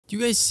Do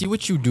you guys see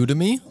what you do to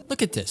me?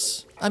 Look at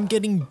this. I'm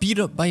getting beat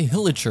up by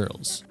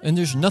hilichurls, and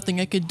there's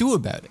nothing I could do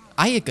about it.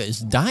 Ayaka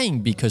is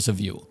dying because of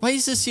you. Why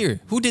is this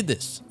here? Who did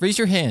this? Raise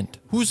your hand.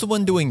 Who's the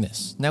one doing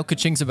this? Now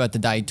Kaching's about to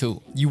die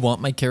too. You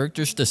want my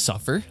characters to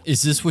suffer?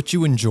 Is this what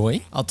you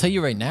enjoy? I'll tell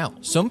you right now,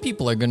 some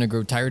people are gonna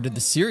grow tired of the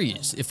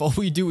series if all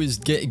we do is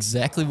get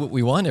exactly what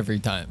we want every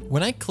time.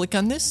 When I click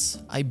on this,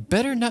 I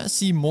better not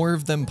see more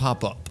of them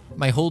pop up.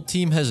 My whole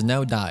team has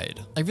now died.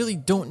 I really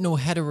don't know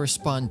how to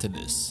respond to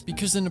this,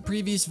 because in a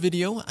previous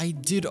video, I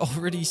did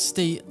already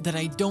state that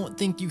I don't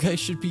think you guys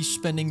should be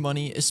spending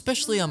money,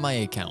 especially on my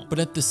account. But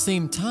at the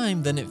same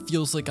time, then it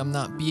feels like I'm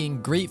not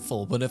being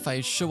grateful. But if I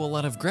show a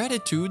lot of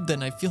gratitude,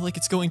 then I feel like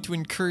it's going to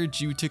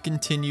encourage you to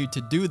continue to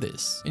do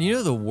this. And you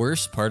know the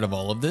worst part of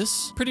all of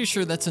this? Pretty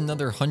sure that's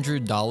another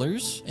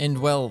 $100. And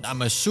well,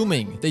 I'm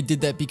assuming they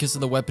did that because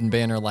of the weapon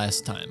banner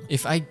last time.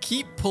 If I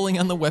keep pulling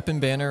on the weapon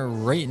banner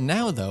right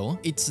now though,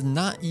 it's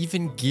not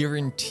even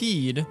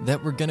guaranteed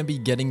that we're gonna be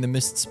getting the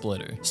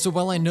Mistsplitter. So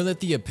while I know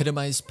that the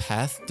epitomized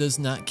path does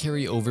not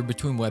carry over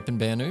between weapon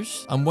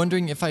banners, I'm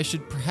wondering if I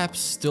should perhaps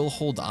still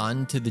hold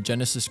on to the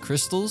Genesis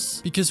crystals,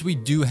 because we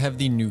do have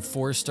the new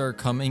 4-star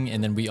coming,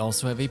 and then we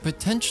also have a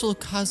potential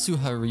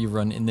Kazuha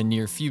rerun in the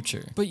near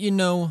future. But you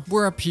know,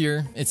 we're up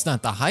here. It's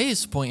not the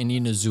highest point in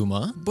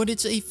Inazuma, but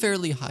it's a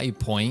fairly high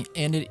point,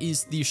 and it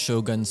is the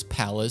Shogun's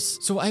Palace.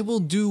 So I will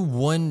do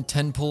one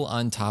 10 pull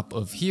on top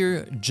of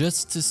here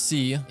just to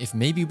see if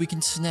maybe we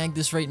can snag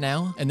this right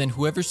now, and then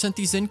whoever sent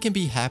these in can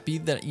be happy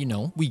that, you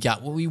know, we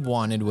got what we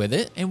wanted with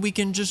it, and we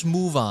can just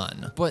move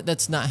on. But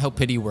that's not how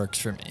pity works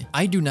for me.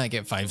 I do not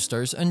get 5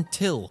 stars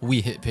until we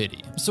hit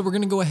pity. So we're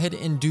gonna go ahead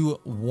and do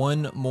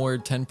one more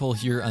 10 pull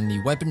here on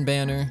the weapon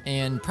banner,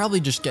 and probably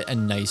just get a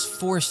nice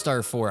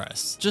 4-star for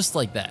us, just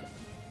like that.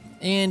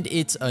 And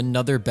it's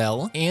another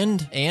bell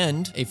and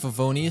a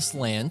Favonius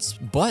Lance,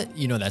 but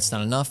you know that's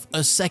not enough,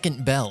 a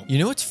second bell. You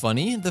know what's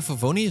funny? The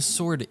Favonius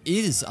Sword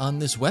is on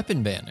this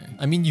weapon banner.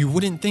 I mean, you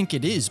wouldn't think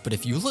it is, but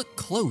if you look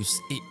close,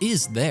 it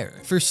is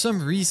there. For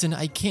some reason,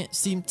 I can't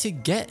seem to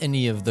get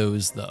any of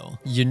those though.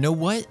 You know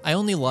what? I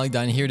only logged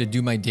on here to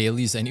do my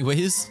dailies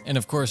anyways, and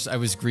of course I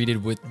was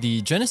greeted with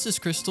the Genesis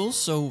crystals,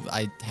 so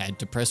I had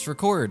to press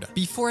record.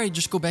 Before I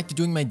just go back to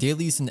doing my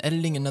dailies and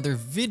editing another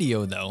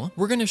video though,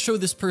 we're gonna show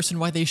this person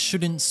why they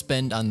shouldn't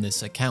spend on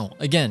this account.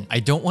 Again, I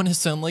don't want to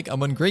sound like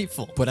I'm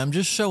ungrateful, but I'm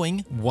just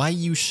showing why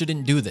you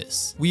shouldn't do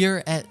this. We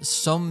are at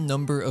some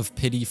number of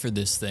pity for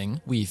this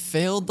thing. We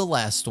failed the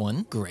last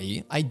one.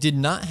 Great. I did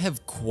not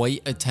have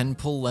quite a 10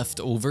 pull left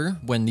over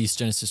when these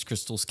Genesis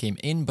crystals came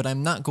in, but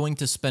I'm not going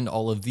to spend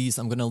all of these.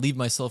 I'm going to leave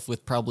myself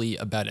with probably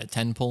about a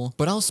 10 pull,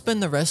 but I'll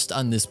spend the rest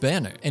on this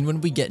banner. And when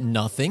we get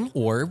nothing,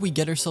 or we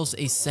get ourselves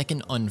a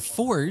second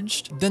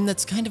unforged, then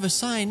that's kind of a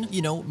sign,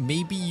 you know,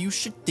 maybe you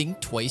should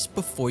think twice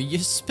before you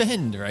spend,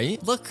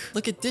 right?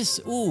 Look at this.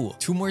 Ooh,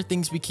 2 more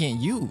things we can't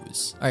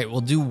use. All right, we'll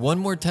do one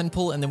more 10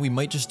 pull, and then we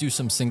might just do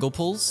some single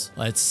pulls.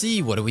 Let's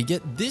see, what do we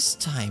get this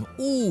time?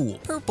 Ooh,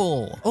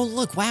 purple. Oh,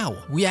 look, wow.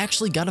 We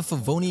actually got a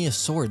Favonius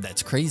Sword.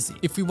 That's crazy.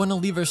 If we want to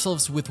leave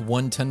ourselves with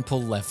 1 10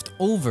 pull left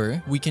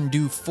over, we can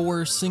do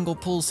 4 single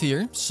pulls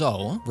here.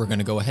 So we're going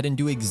to go ahead and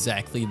do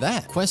exactly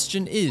that.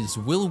 Question is,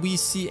 will we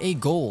see a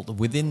gold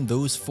within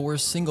those 4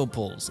 single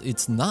pulls?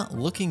 It's not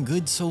looking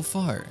good so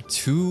far.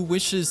 2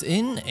 wishes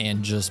in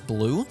and just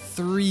blue.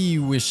 3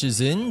 wishes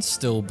in,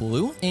 still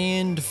blue,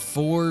 and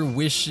 4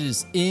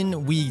 wishes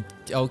in.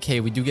 Okay,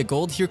 we do get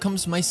gold. Here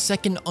comes my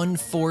second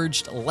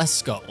unforged.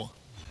 Let's go.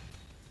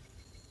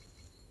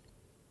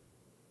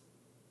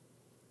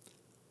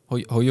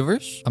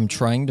 Hoyoverse, I'm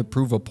trying to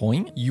prove a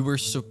point. You were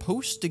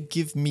supposed to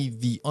give me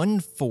the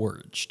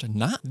unforged,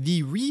 not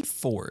the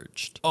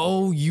reforged.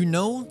 Oh, you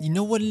know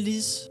what it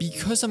is?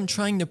 Because I'm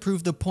trying to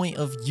prove the point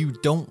of you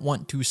don't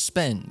want to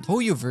spend.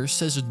 Hoyoverse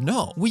says,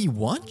 no, we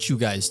want you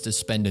guys to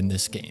spend in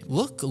this game.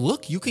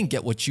 Look, you can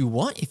get what you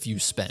want if you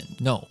spend.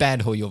 No, bad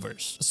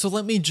Hoyoverse. So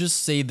let me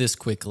just say this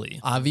quickly.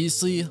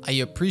 Obviously, I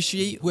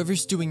appreciate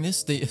whoever's doing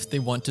this. If they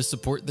want to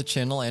support the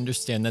channel, I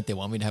understand that they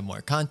want me to have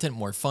more content,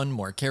 more fun,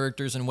 more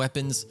characters and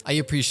weapons. I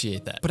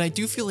appreciate that. But I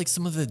do feel like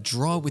some of the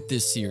draw with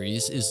this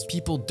series is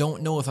people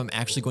don't know if I'm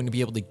actually going to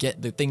be able to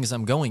get the things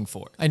I'm going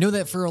for. I know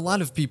that for a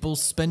lot of people,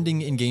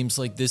 spending in games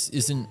like this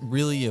isn't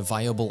really a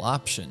viable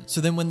option. So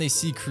then when they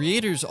see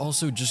creators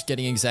also just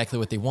getting exactly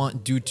what they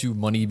want due to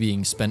money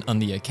being spent on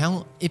the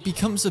account, it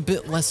becomes a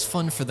bit less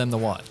fun for them to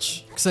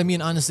watch. Because I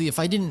mean, honestly, if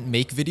I didn't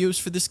make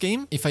videos for this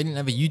game, if I didn't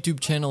have a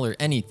YouTube channel or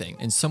anything,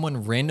 and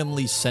someone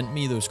randomly sent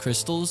me those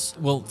crystals,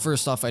 well,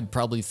 first off, I'd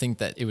probably think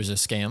that it was a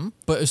scam.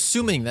 But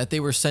assuming that they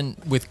were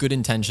sent with good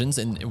intentions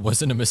and it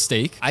wasn't a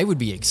mistake, I would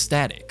be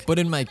ecstatic. But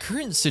in my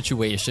current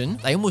situation,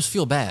 I almost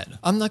feel bad.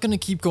 I'm not going to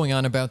keep going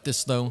on about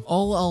this though.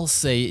 All I'll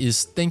say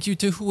is thank you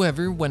to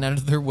whoever went out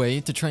of their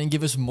way to try and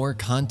give us more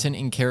content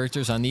and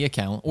characters on the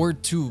account, or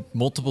to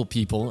multiple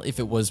people if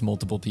it was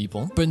multiple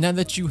people. But now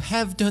that you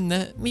have done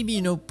that, maybe,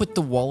 you know, put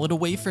the wallet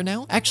away for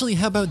now. Actually,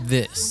 how about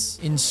this?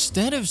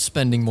 Instead of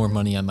spending more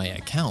money on my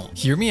account,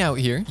 hear me out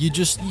here. You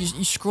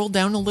scroll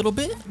down a little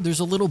bit.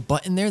 There's a little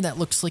button there that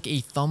looks like a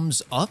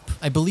thumbs up.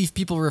 I believe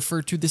people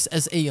refer to this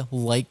as a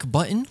like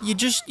button. You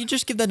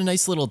just give that a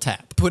nice little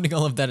tap. Putting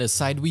all of that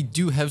aside, we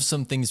do have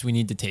some things we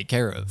need to take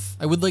care of.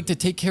 I would like to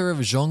take care of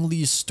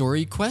Zhongli's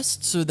story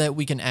quest so that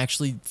we can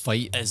actually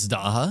fight as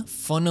Daha.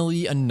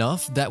 Funnily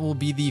enough, that will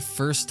be the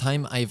first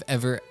time I've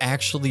ever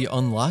actually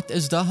unlocked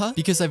as Daha,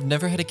 because I've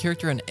never had a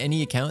character on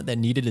any account that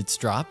needed its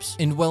drops.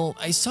 And well,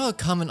 I saw a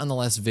comment on the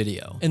last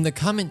video, and the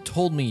comment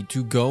told me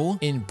to go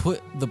and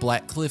put the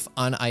Black Cliff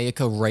on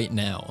Ayaka right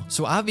now.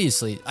 So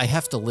obviously, I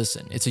have to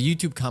listen. It's a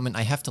YouTube comment,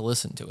 I have to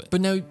listen to it.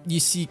 But now, you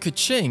see,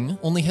 Keqing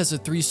only has a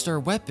 3-star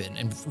weapon,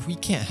 and we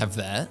can't have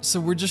that. So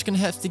we're just gonna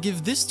have to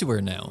give this to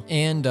her now.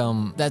 And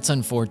that's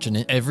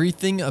unfortunate.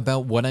 Everything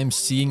about what I'm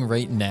seeing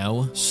right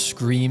now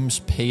screams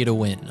pay to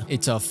win.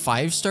 It's a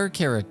 5-star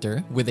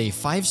character with a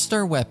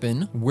 5-star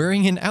weapon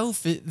wearing an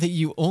outfit that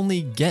you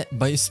only get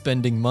by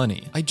spending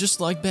money. I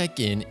just logged back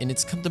in, and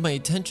it's come to my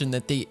attention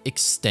that they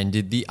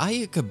extended the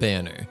Ayaka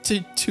banner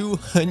to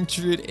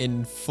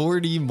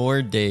 240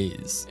 more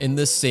days. And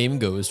the same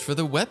goes for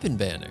the weapon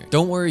banner.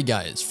 Don't worry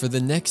guys, for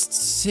the next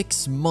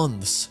 6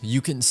 months,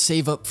 you can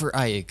save up for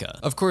Ayaka.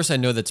 Of course, I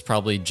know that's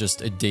probably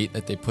just a date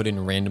that they put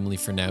in randomly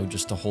for now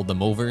just to hold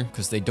them over,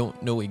 because they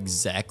don't know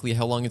exactly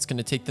how long it's going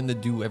to take them to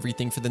do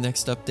everything for the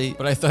next update.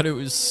 But I thought it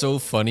was so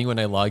funny when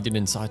I logged in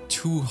and saw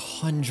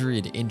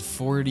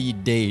 240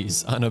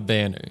 days on a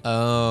banner.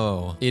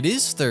 Oh, it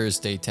is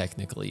Thursday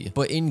technically,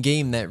 but in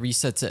game that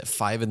resets at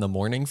 5 in the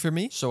morning for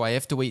me, so I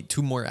have to wait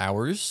 2 more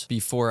hours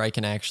before I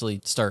can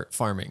actually start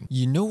farming.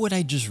 You know what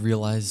I just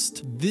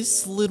realized?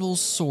 This little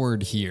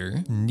sword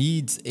here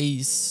needs a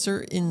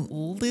certain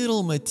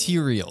little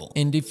material,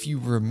 and if you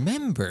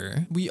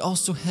remember, we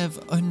also have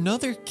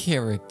another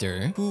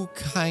character who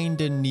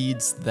kinda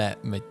needs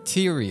that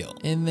material,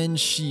 and then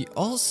she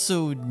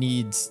also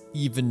needs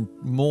even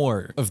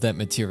more of that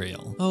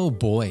material. Oh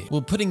boy.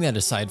 Well, putting that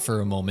aside for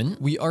a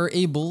moment, we are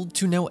able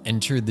to now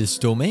enter this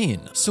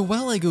domain. So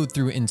while I go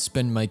through and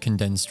spend my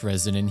condensed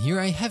resin in here,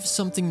 I have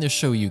something to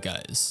show you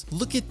guys.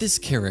 Look at this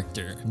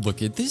character.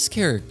 Look at this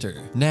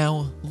character.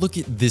 Now, look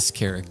at this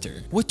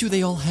character. What do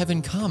they all have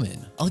in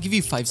common? I'll give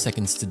you 5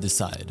 seconds to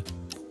decide.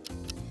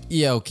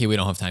 Yeah, okay, we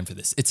don't have time for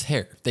this. It's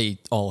hair. They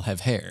all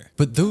have hair.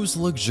 But those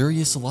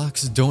luxurious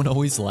locks don't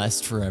always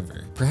last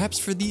forever. Perhaps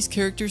for these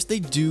characters, they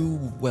do,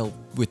 well,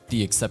 with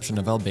the exception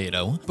of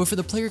Albedo. But for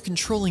the player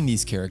controlling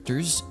these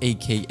characters,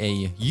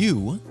 aka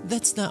you,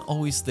 that's not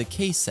always the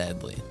case,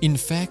 sadly. In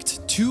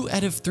fact, 2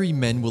 out of 3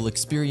 men will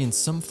experience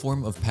some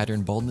form of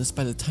pattern baldness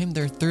by the time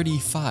they're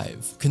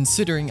 35.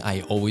 Considering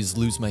I always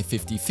lose my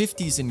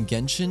 50/50s in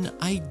Genshin,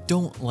 I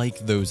don't like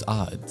those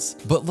odds.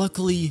 But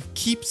luckily,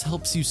 Keeps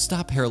helps you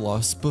stop hair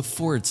loss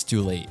before it's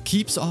too late.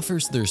 Keeps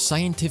offers their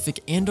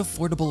scientific and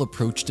affordable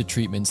approach to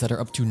treatments that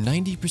are up to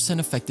 90%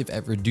 effective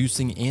at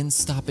reducing and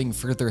stopping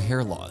further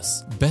hair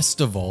loss. Best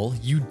of all,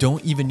 you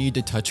don't even need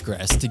to touch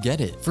grass to get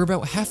it. For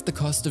about half the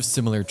cost of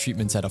similar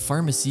treatments at a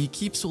pharmacy,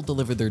 Keeps will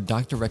deliver their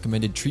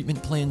doctor-recommended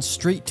treatment plan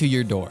straight to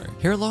your door.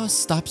 Hair loss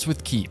stops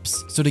with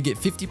Keeps, so to get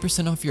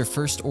 50% off your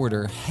first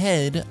order,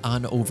 head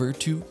on over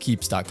to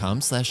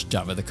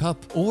keeps.com/JavaTheCup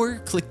or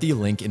click the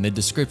link in the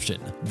description.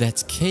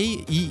 That's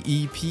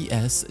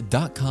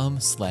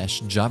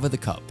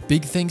keeps.com/JavaTheCup.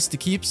 Big thanks to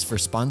Keeps for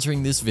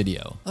sponsoring this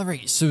video.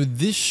 Alright, so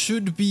this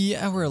should be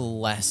our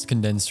last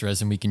condensed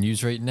resin we can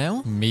use right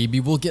now. Maybe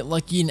we'll get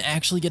lucky and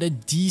actually get a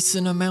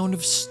decent amount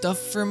of stuff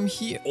from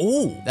here.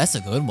 Oh, that's a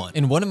good one.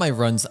 In one of my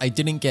runs, I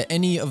didn't get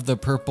any of the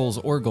purples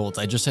or golds.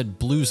 I just had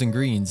blues and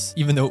greens,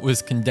 even though it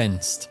was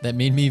condensed. That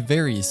made me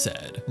very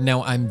sad.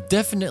 Now, I'm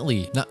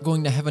definitely not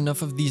going to have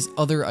enough of these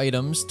other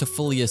items to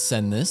fully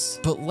ascend this,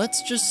 but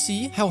let's just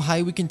see how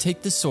high we can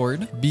take the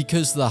sword,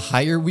 because the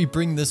higher we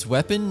bring this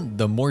weapon,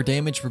 the more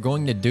damage we're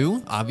going to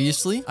do,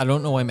 obviously. I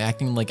don't know why I'm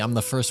acting like I'm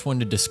the first one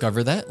to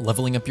discover that.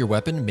 Leveling up your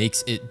weapon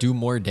makes it do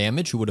more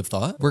damage, who would have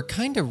thought? We're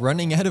kind of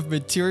running out of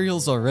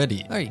materials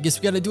already. Alright, guess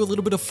we gotta do a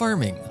little bit of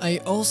farming. I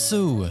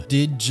also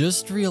did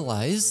just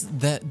realize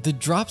that the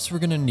drops we're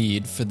gonna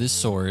need for this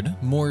sword,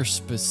 more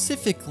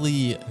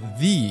specifically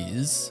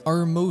these,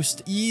 are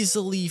most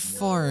easily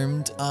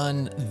farmed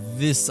on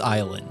this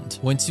island.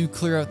 Once you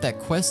clear out that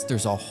quest,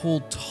 there's a whole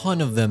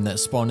ton of them that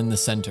spawn in the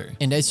center.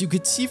 And as you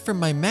could see from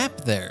my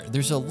map there,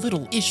 there's a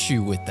little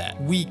issue with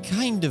that. We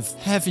kind of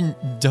haven't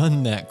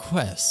done that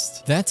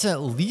quest. That's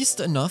at least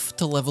enough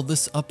to level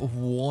this up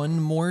one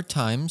more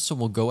time, so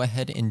we'll go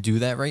ahead and do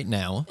that right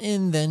now,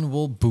 and then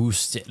we'll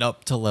boost it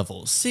up to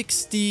level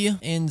 60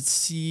 and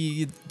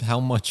see how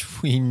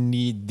much we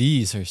need.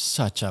 These are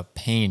such a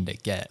pain to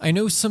get. I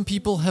know some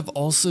people have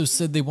also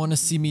said they want to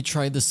see me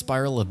try the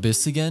Spiral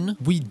Abyss again.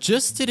 We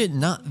just did it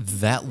not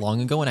that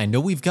long ago, and I know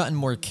we've gotten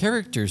more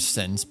characters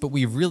since, but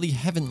we really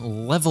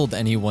haven't leveled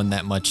anyone anyone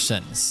that much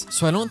sense.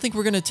 So I don't think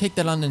we're gonna take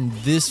that on in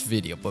this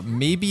video, but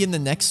maybe in the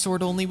next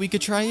sword only we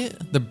could try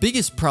it. The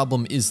biggest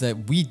problem is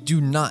that we do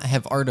not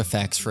have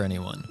artifacts for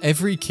anyone.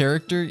 Every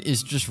character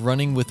is just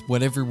running with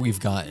whatever we've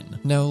gotten.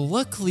 Now,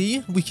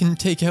 luckily, we can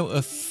take out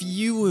a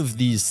few of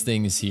these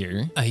things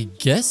here. I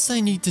guess I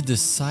need to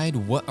decide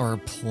what our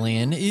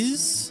plan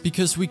is,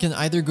 because we can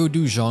either go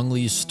do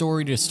Zhongli's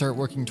story to start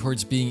working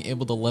towards being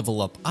able to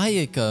level up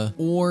Ayaka,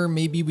 or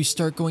maybe we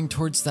start going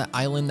towards that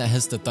island that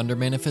has the thunder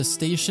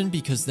manifestation,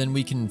 because then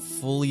we can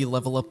fully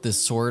level up this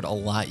sword a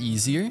lot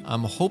easier.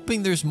 I'm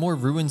hoping there's more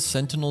ruined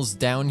sentinels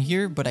down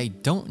here, but I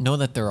don't know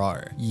that there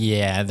are.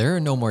 Yeah, there are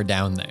no more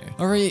down there.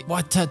 All right,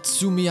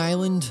 Watatsumi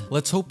Island.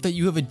 Let's hope that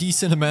you have a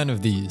decent amount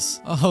of these.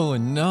 Oh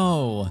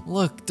no,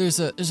 look, there's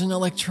an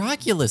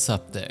Electroculus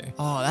up there.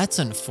 Oh, that's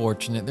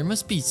unfortunate. There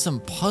must be some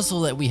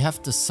puzzle that we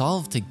have to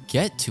solve to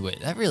get to it.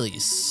 That really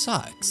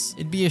sucks.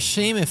 It'd be a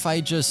shame if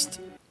I just...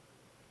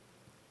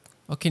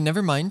 Okay,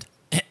 never mind.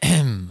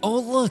 Oh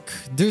look,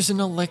 there's an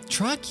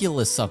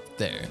Electroculus up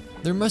there.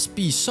 There must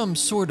be some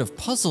sort of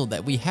puzzle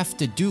that we have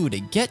to do to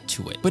get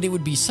to it. But it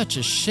would be such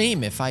a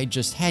shame if I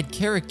just had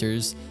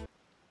characters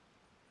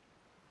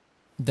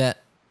that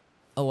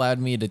allowed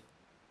me to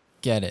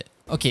get it.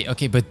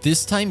 Okay, but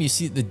this time, you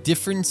see, the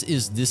difference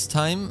is this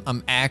time,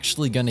 I'm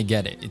actually gonna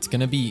get it. It's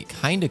gonna be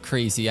kind of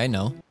crazy, I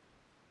know.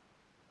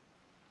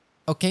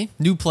 Okay,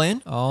 new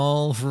plan.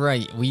 All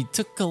right, we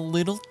took a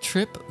little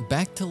trip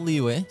back to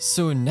Liyue.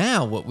 So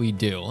now what we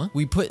do,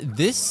 we put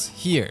this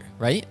here,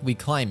 right? We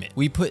climb it.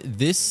 We put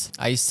this,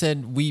 I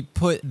said we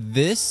put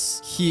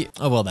this here.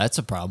 Oh, well, that's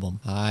a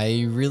problem.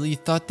 I really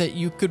thought that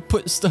you could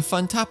put stuff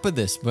on top of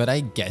this, but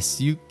I guess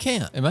you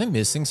can't. Am I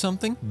missing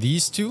something?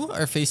 These two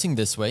are facing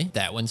this way.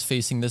 That one's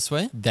facing this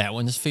way. That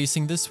one's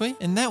facing this way.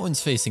 And that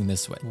one's facing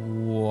this way.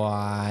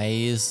 Why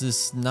is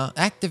this not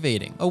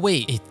activating? Oh,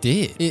 wait, it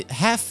did. It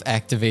half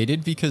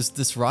activated because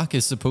this rock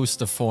is supposed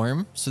to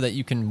form so that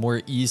you can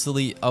more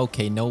easily...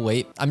 Okay, no,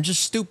 wait. I'm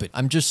just stupid.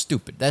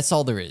 That's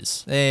all there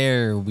is.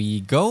 There we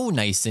go.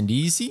 Nice and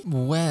easy.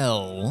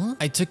 Well,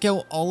 I took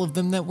out all of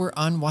them that were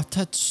on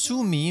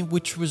Watatsumi,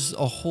 which was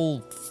a whole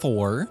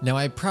 4. Now,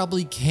 I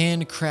probably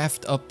can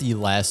craft up the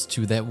last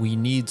 2 that we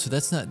need, so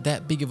that's not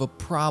that big of a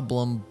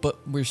problem,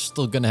 but we're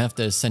still gonna have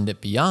to ascend it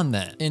beyond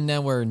that. And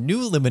now our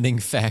new limiting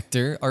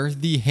factor are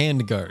the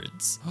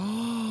handguards.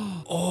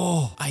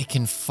 Oh, I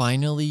can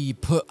finally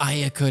put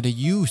Ayaka to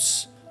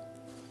use.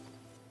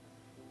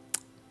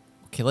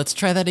 Okay, let's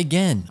try that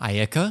again.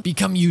 Ayaka,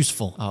 become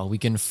useful. Oh, we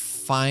can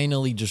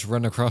finally just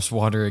run across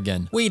water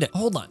again. Wait,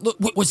 hold on. Look,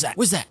 what was that?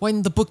 Why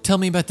didn't the book tell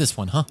me about this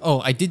one, huh? Oh,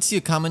 I did see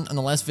a comment on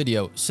the last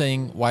video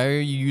saying, why are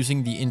you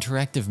using the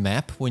interactive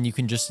map when you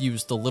can just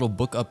use the little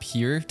book up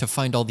here to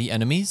find all the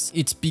enemies?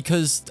 It's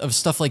because of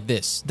stuff like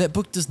this. That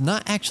book does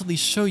not actually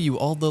show you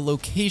all the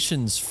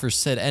locations for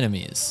said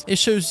enemies. It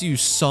shows you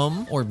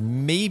some, or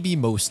maybe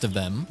most of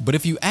them, but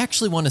if you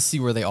actually want to see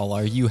where they all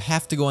are, you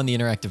have to go on the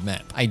interactive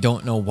map. I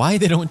don't know why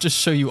they don't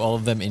just show you all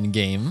of them in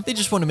game. They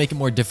just want to make it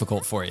more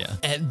difficult for you.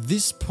 At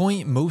this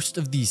point, most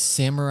of these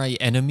samurai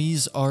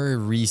enemies are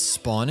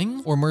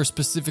respawning, or more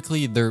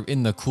specifically, they're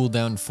in the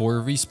cooldown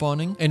for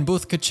respawning, and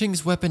both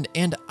Kaching's weapon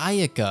and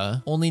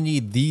Ayaka only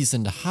need these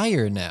and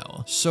higher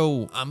now.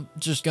 So I'm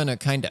just gonna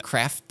kind of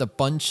craft a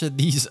bunch of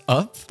these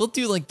up. We'll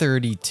do like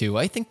 32.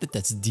 I think that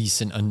that's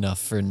decent enough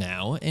for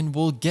now, and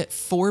we'll get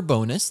 4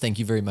 bonus. Thank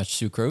you very much,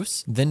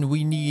 Sucrose. Then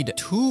we need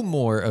 2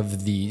 more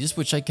of these,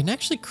 which I can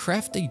actually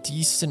craft a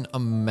decent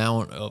amount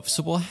of,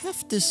 so we'll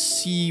have to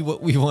see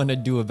what we want to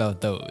do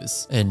about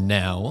those. And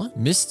now,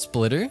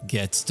 Mistsplitter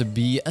gets to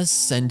be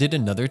ascended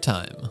another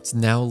time. It's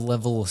now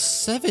level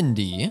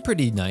 70,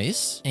 pretty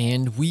nice,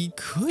 and we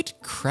could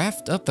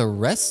craft up the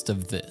rest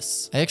of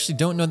this. I actually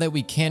don't know that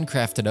we can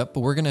craft it up, but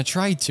we're gonna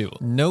try to.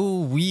 No,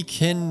 we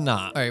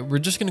cannot. All right, we're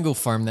just gonna go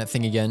farm that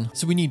thing again.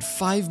 So we need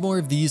 5 more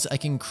of these. I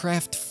can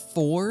craft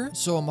 4,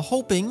 so I'm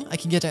hoping I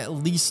can get at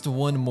least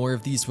 1 more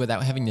of these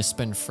without having to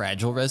spend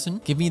fragile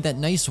resin. Give me that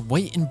nice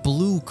white and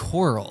blue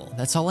coral.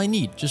 That's all I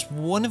need. Just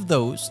 1 of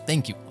those.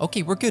 Thank you.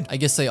 Okay, we're good. I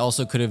guess I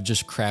also could have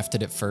just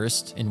crafted it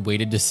first and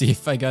waited to see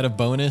if I got a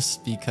bonus,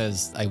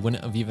 because I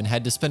wouldn't have even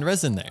had to spend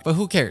resin there. But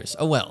who cares?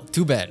 Oh well,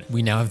 too bad.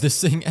 We now have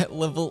this thing at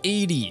level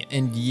 80,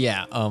 and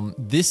yeah,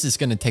 this is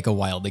gonna take a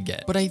while to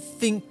get. But I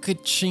think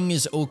Kaching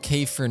is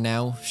okay for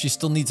now. She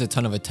still needs a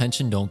ton of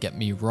attention, don't get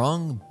me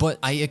wrong, but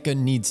Ayaka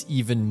needs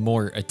even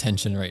more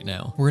attention right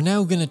now. We're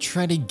now gonna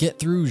try to get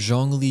through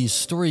Zhongli's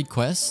story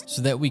quest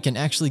so that we can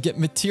actually get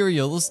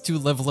materials to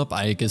level up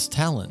Ayaka's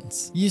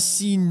talents. You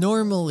see,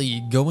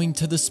 normally going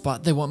to the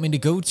spot they want me to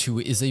go to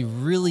is a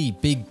really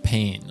big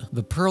pain.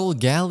 The Pearl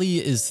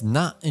Galley is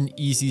not an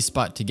easy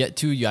spot to get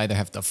to. You either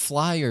have to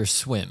fly or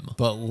swim.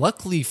 But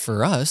luckily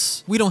for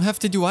us, we don't have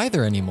to do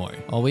either anymore.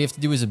 All we have to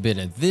do is a bit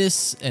of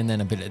this and then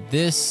a bit of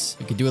this.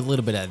 We could do a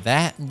little bit of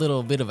that, a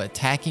little bit of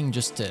attacking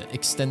just to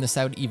extend this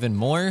out even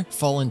more,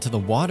 fall into the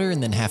water, water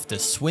and then have to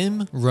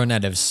swim, run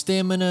out of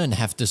stamina and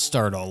have to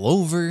start all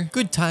over.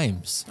 Good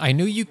times. I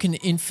know you can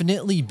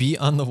infinitely be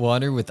on the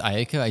water with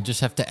Ayaka. I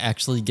just have to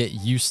actually get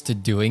used to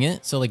doing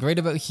it. So like right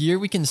about here,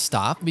 we can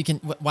stop. We can,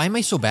 why am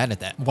I so bad at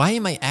that? Why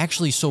am I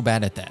actually so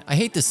bad at that? I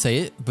hate to say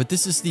it, but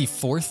this is the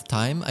 4th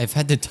time I've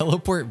had to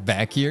teleport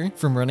back here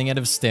from running out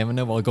of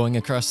stamina while going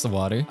across the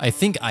water. I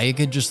think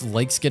Ayaka just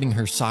likes getting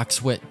her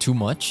socks wet too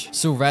much.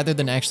 So rather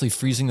than actually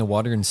freezing the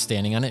water and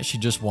standing on it, she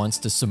just wants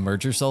to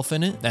submerge herself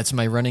in it. That's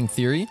my running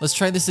theory. Let's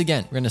try this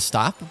again. We're gonna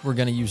stop. We're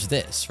gonna use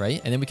this,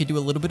 right? And then we can do a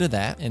little bit of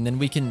that. And then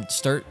we can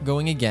start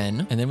going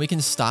again. And then we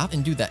can stop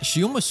and do that.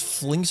 She almost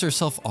flings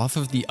herself off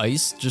of the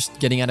ice just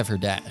getting out of her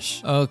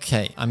dash.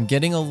 Okay, I'm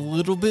getting a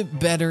little bit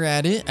better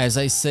at it. As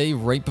I say,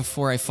 right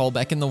before I fall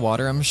back in the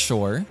water, I'm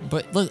sure.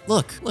 But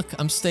look,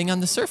 I'm staying on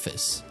the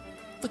surface.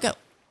 Look out.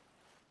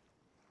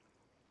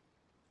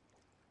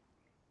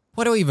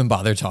 Why do I even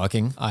bother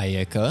talking?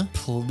 Ayaka,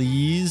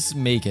 please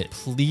make it.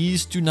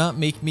 Please do not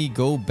make me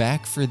go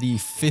back for the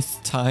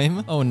 5th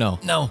time. Oh no,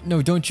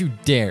 no, don't you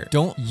dare.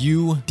 Don't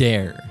you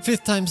dare.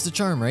 5th time's the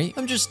charm, right?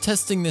 I'm just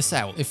testing this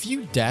out. If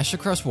you dash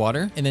across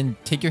water and then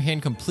take your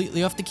hand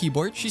completely off the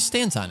keyboard, she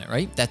stands on it,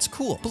 right? That's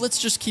cool. But let's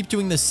just keep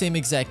doing the same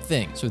exact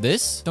thing. So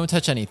this, don't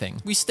touch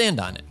anything. We stand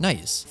on it.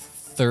 Nice.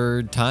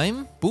 3rd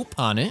time, boop,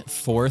 on it.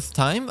 4th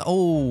time,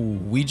 oh,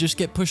 we just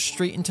get pushed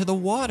straight into the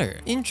water.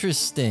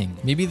 Interesting.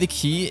 Maybe the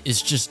key is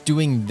just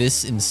doing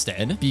this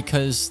instead,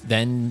 because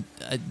then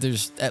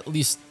there's at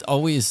least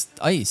always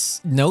ice.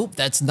 Nope,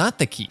 that's not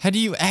the key. How do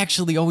you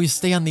actually always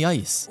stay on the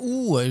ice?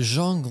 Ooh, a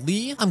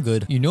Zhongli. I'm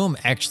good. You know, I'm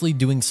actually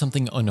doing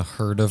something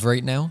unheard of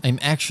right now. I'm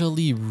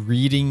actually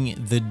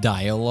reading the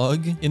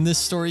dialogue in this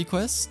story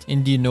quest.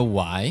 And do you know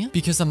why?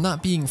 Because I'm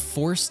not being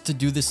forced to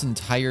do this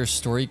entire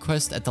story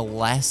quest at the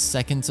last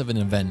seconds of an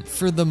event.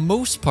 For the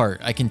most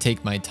part, I can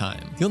take my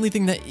time. The only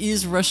thing that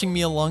is rushing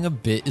me along a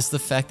bit is the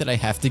fact that I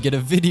have to get a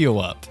video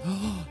up.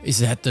 Is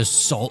that the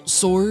salt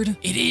sword?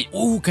 It is.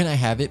 Oh, can I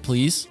have it,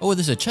 please? Oh,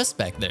 there's a chest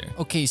back there.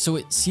 Okay, so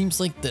it seems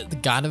like the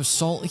god of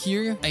salt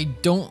here. I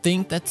don't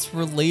think that's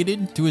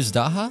related to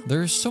Azdaha.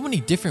 There's so many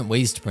different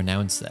ways to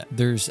pronounce that.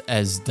 There's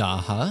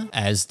Azdaha,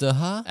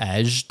 Azdaha,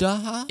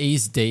 Ajdaha,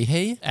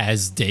 Azdehe,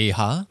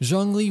 Azdeha.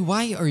 Zhongli,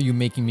 why are you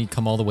making me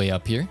come all the way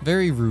up here?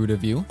 Very rude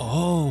of you.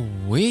 Oh,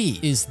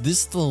 wait. Is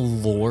this the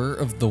lore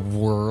of the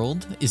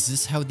world? Is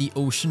this how the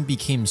ocean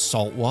became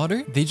salt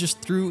water? They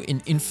just threw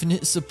an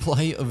infinite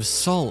supply of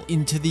salt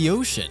into the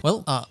ocean.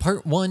 Well,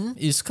 part 1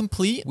 is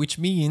complete, which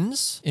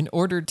means in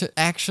order to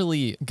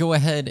actually go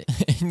ahead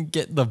and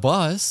get the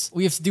boss,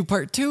 we have to do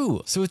part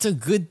 2. So it's a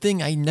good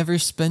thing I never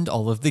spend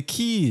all of the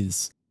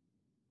keys.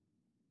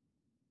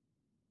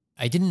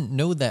 I didn't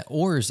know that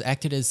ores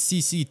acted as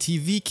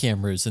CCTV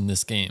cameras in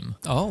this game.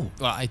 Oh,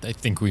 well, I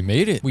think we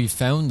made it. We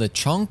found the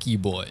chonky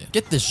boy.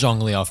 Get this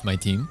Zhongli off my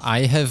team.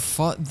 I have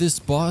fought this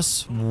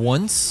boss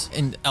once.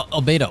 And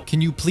Albedo, can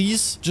you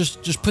please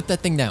just put that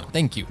thing down?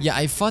 Thank you. Yeah,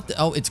 I fought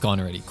oh, it's gone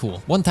already.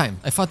 Cool. One time.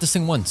 I fought this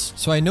thing once.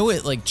 So I know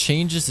it like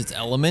changes its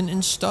element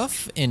and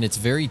stuff. And it's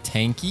very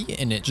tanky.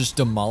 And it just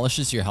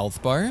demolishes your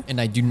health bar.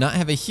 And I do not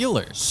have a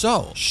healer.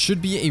 So,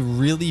 should be a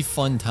really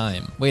fun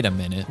time. Wait a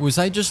minute. Was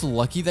I just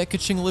lucky that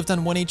Kaching lived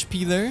on 1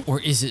 HP there?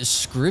 Or is it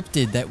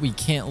scripted that we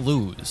can't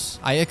lose?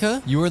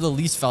 Ayaka, you are the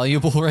least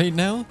valuable right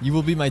now. You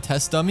will be my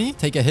test dummy.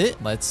 Take a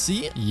hit. Let's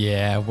see.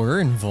 Yeah,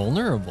 we're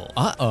invulnerable.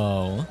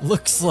 Uh-oh.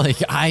 Looks like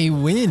I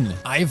win.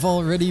 I've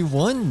already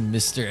won,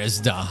 Mr.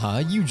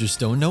 Azdaha. You just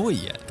don't know it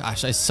yet.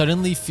 Gosh, I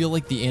suddenly feel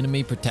like the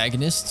anime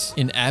protagonists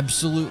in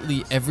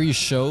absolutely every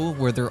show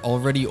where they're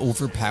already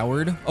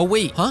overpowered. Oh,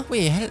 wait. Huh?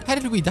 Wait, how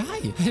did we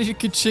die? How did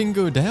Kaching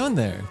go down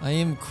there? I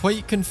am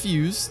quite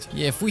confused.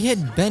 Yeah, if we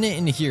had Bennett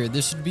in here,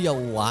 this would be a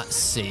lot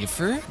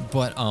safer,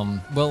 but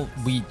well,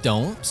 we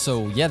don't,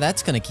 so yeah,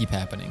 that's gonna keep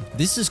happening.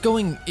 This is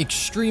going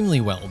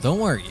extremely well, don't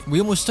worry. We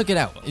almost took it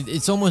out.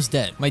 It's almost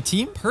dead. My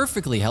team,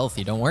 perfectly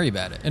healthy, don't worry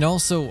about it. And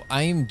also,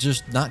 I'm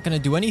just not gonna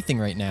do anything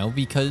right now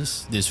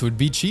because this would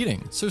be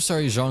cheating. So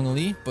sorry,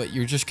 Zhongli, but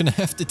you're just gonna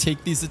have to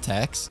take these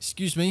attacks.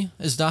 Excuse me,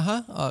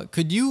 Azdaha,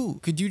 could you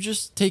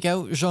just take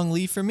out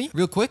Zhongli for me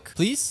real quick,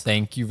 please?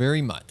 Thank you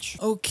very much.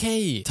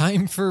 Okay,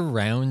 time for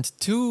round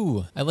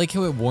 2. I like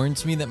how it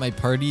warns me that my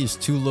party is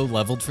too low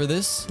leveled for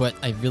this, but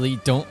I really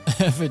don't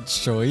have a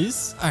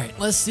choice. All right,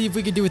 let's see if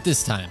we can do it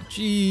this time.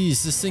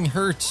 Jeez, this thing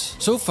hurts.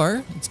 So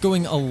far, it's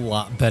going a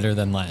lot better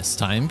than last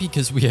time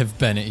because we have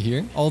Bennett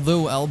here.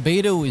 Although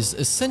Albedo is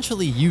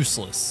essentially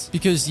useless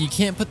because you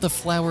can't put the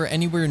flower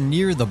anywhere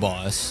near the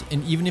boss.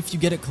 And even if you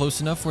get it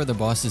close enough where the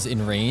boss is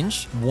in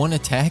range, one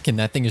attack and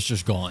that thing is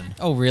just gone.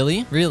 Oh,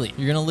 really? Really?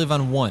 You're gonna live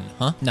on 1,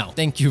 huh? No,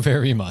 thank you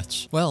very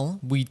much. Well,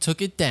 we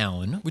took it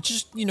down, which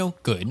is, you know,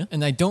 good.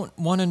 And I don't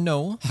want to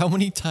know how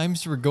many times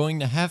seems we're going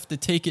to have to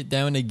take it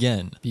down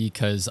again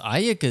because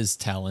Ayaka's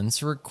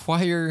talents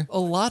require a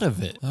lot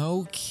of it.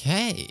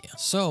 Okay,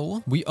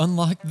 so we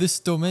unlock this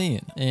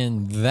domain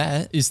and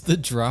that is the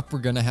drop we're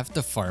gonna have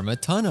to farm a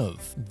ton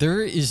of.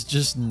 There is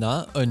just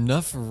not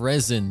enough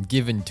resin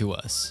given to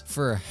us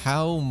for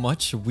how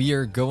much we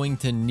are going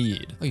to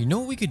need. Oh, you know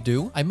what we could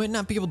do? I might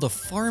not be able to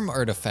farm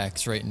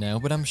artifacts right now,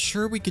 but I'm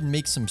sure we could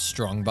make some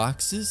strong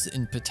boxes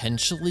and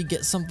potentially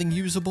get something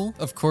usable.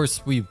 Of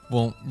course, we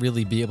won't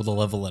really be able to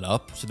level it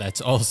up, so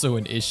that's also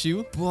an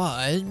issue,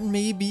 but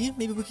maybe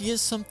we could get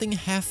something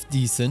half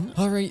decent.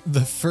 All right,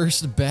 the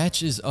first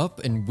batch is up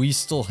and we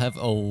still have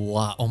a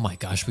lot. Oh my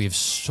gosh, we have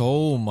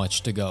so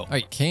much to go. All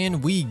right,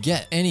 can we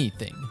get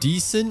anything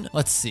decent?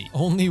 Let's see.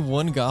 Only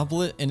one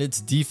goblet and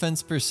it's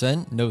defense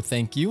percent. No,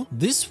 thank you.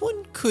 This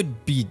one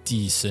could be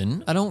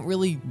decent. I don't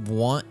really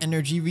want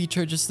energy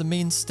recharge as the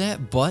main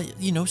stat, but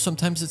you know,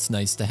 sometimes it's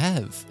nice to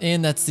have.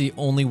 And that's the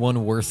only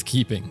one worth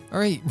keeping. All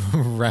right,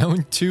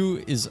 round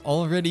 2 is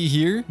already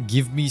here.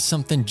 Give me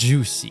something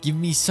juicy. Give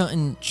me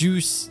something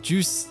juice.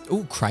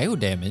 Oh, cryo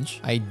damage.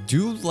 I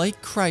do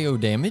like cryo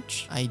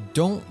damage. I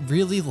don't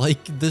really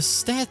like the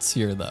stats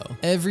here though.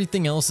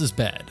 Everything else is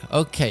bad.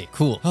 Okay,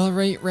 cool. All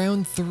right,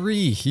 round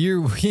 3. Here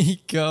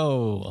we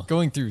go.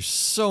 Going through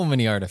so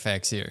many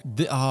artifacts here.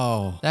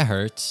 Oh, that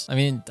hurts. I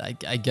mean,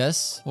 I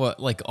guess what,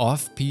 like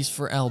off piece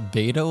for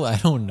albedo? I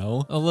don't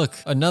know. Oh, look,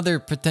 another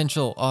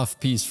potential off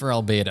piece for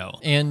albedo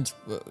and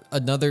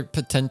another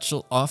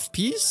potential off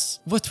piece.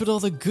 What's with all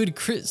the good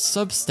crit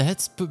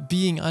substats but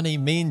being on a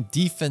main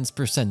defense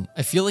percent?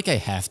 I feel like I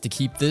have to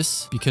keep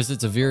this because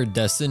it's a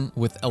viridescent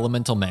with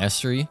elemental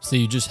mastery, so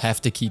you just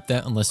have to keep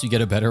that unless you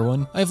get a better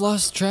one. I've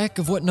lost track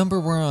of what number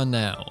we're on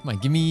now. Come on,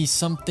 give me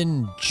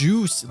something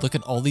juice. Look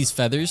at all these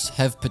feathers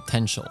have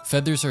potential.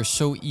 Feathers are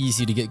so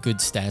easy to get good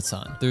stats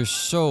on. They're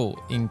so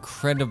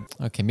incredible.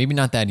 Okay, maybe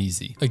not that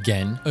easy.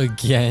 Again,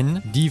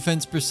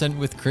 defense percent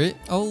with crit.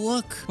 Oh,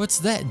 look, what's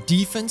that?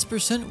 Defense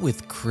percent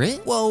with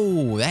crit?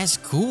 Whoa, that's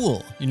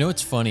cool. You know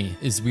what's funny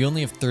is we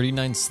only have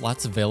 39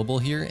 slots available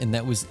here, and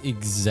that was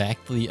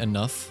exactly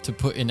enough to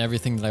put in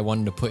everything that I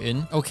wanted to put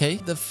in. Okay,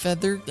 the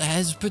feather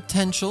has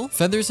potential.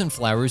 Feathers and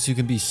flowers you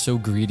can be so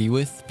greedy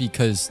with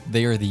because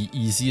they are the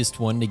easiest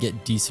one to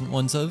get decent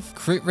ones of.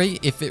 Crit rate,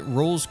 if it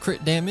rolls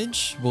crit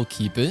damage, we'll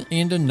keep it.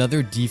 And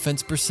another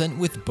defense percent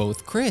with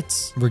both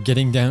crits. We're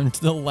getting down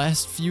to the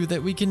last few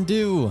that we can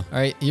do. All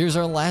right, here's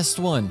our last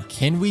one.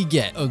 Can we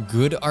get a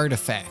good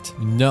artifact?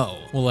 No.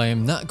 Well, I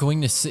am not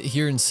going to sit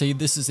here and say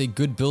this is a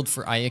good build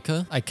for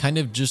Ayaka. I kind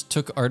of just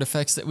took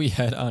artifacts that we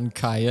had on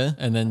Kaya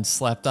and then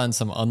slapped on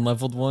some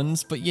unleveled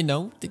ones, but you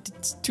know,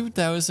 it's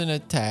 2000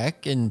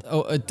 attack and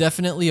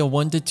definitely a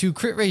 1 to 2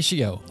 crit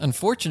ratio.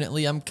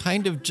 Unfortunately, I'm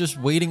kind of just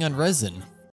waiting on resin.